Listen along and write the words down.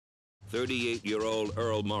38-year-old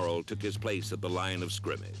Earl Morrall took his place at the line of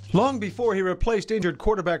scrimmage. Long before he replaced injured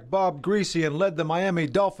quarterback Bob Greasy and led the Miami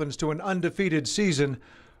Dolphins to an undefeated season,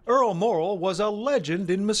 Earl Morrall was a legend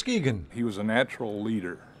in Muskegon. He was a natural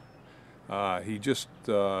leader.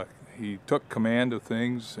 He took command of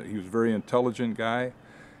things. He was a very intelligent guy,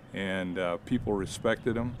 and people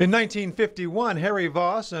respected him. In 1951, Harry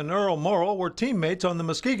Voss and Earl Morrall were teammates on the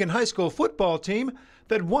Muskegon High School football team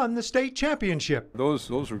that won the state championship. Those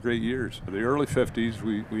were great years. The early 50s,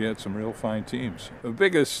 we had some real fine teams. The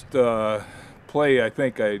biggest play I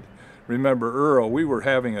think I remember Earl, we were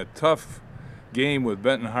having a tough game with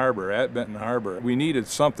Benton Harbor, at Benton Harbor. We needed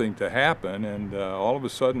something to happen, and all of a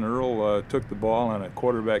sudden Earl took the ball on a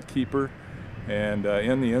quarterback keeper, and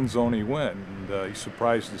in the end zone he went, and he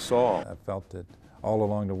surprised us all. I felt that all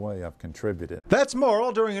along the way I've contributed. That's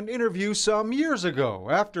Morrall during an interview some years ago.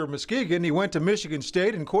 After Muskegon, he went to Michigan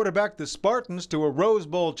State and quarterbacked the Spartans to a Rose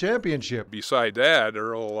Bowl championship. Beside that,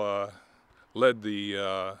 Earl led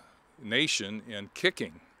the nation in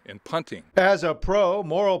kicking and punting. As a pro,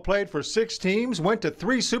 Morrall played for 6 teams, went to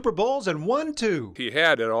 3 Super Bowls, and won 2. He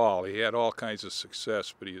had it all. He had all kinds of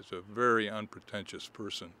success, but he is a very unpretentious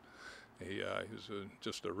person. He's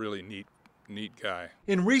just a really neat guy.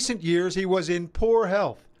 In recent years, he was in poor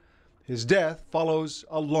health. His death follows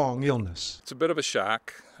a long illness. It's a bit of a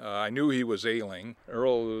shock. I knew he was ailing.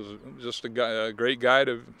 Earl was just a great guy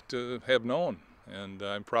to have known, and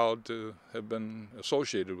I'm proud to have been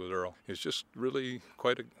associated with Earl. He's just really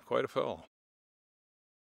quite a fellow.